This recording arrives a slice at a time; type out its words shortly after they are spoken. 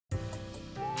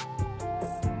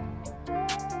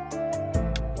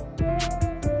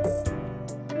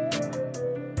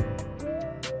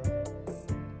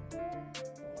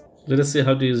Let us see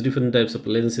how to use different types of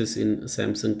lenses in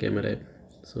Samsung camera app.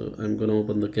 So I'm going to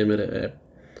open the camera app.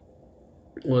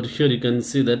 Over here you can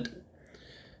see that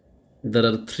there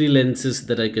are three lenses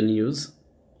that I can use.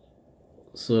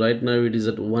 So right now it is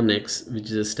at 1x,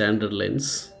 which is a standard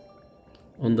lens.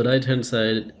 On the right hand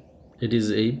side it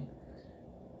is a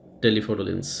telephoto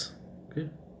lens. Okay,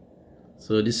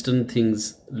 so distant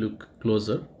things look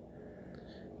closer,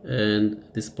 and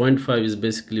this 0.5 is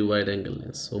basically wide angle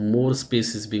lens, so more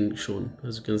space is being shown.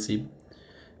 As you can see,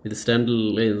 with the standard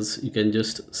lens you can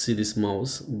just see this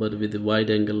mouse, but with the wide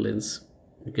angle lens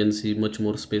you can see much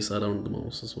more space around the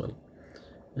mouse as well.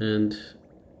 And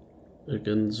you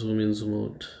can zoom in, zoom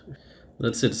out.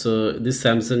 That's it. So this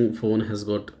Samsung phone has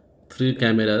got three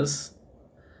cameras,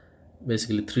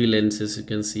 basically three lenses. You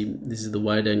can see this is the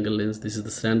wide angle lens, this is the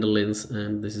standard lens,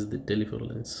 and this is the telephoto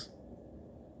lens.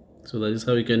 So that is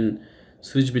how you can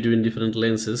switch between different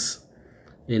lenses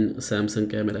in Samsung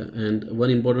camera. And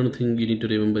one important thing you need to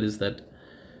remember is that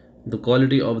the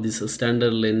quality of this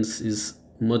standard lens is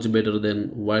much better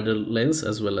than wider lens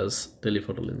as well as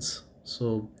telephoto lens.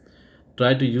 So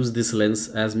try to use this lens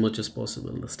as much as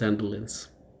possible, the standard lens.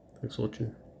 Thanks for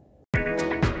watching.